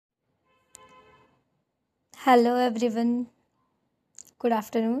Hello everyone. Good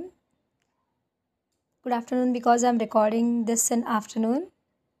afternoon. Good afternoon because I'm recording this in afternoon.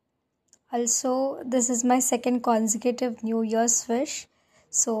 Also, this is my second consecutive New Year's wish.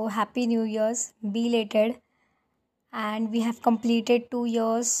 So happy New Year's, belated. And we have completed 2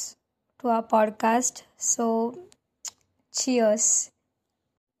 years to our podcast. So cheers.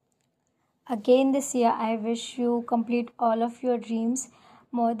 Again this year I wish you complete all of your dreams.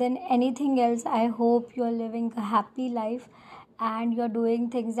 More than anything else, I hope you're living a happy life and you're doing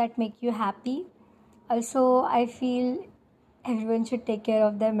things that make you happy. Also, I feel everyone should take care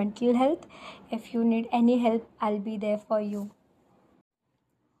of their mental health. If you need any help, I'll be there for you.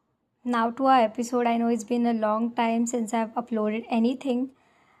 Now, to our episode. I know it's been a long time since I've uploaded anything.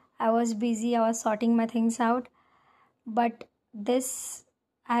 I was busy, I was sorting my things out. But this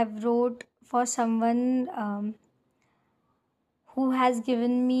I've wrote for someone who has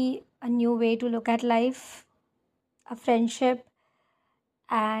given me a new way to look at life, a friendship,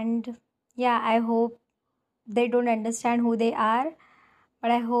 and yeah, I hope they don't understand who they are,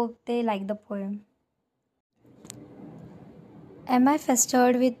 but I hope they like the poem. Am I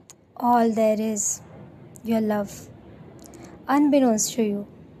festered with all there is? Your love. Unbeknownst to you.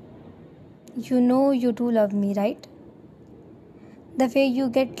 You know you do love me, right? The way you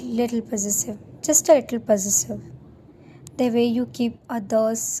get little possessive, just a little possessive. The way you keep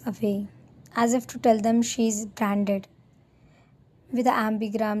others away, as if to tell them she's branded with the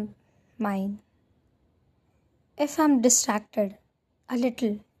ambigram mine. If I'm distracted, a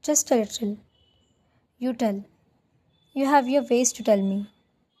little, just a little, you tell. You have your ways to tell me.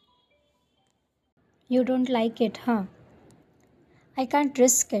 You don't like it, huh? I can't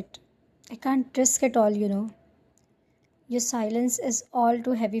risk it. I can't risk it all. Your silence is all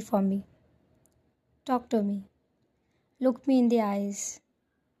too heavy for me. Talk to me. Look me in the eyes.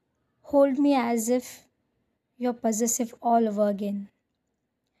 Hold me as if you're possessive all over again.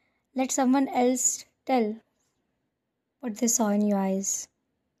 Let someone else tell what they saw in your eyes.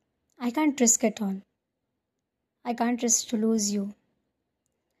 I can't risk it all. I can't risk to lose you.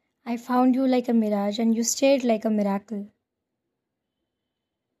 I found you like a mirage and you stayed like a miracle.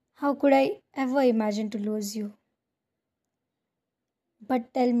 How could I ever imagine to lose you?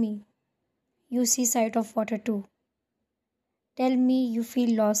 But tell me, you see sight of water too. Tell me you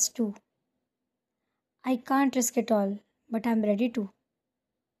feel lost too. I can't risk it all, but I'm ready to.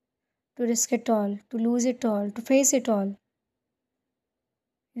 To risk it all, to lose it all, to face it all.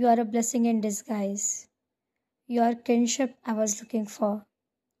 You are a blessing in disguise. You are kinship I was looking for.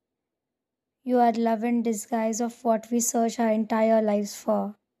 You are love in disguise of what we search our entire lives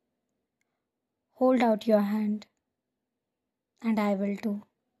for. Hold out your hand, and I will too.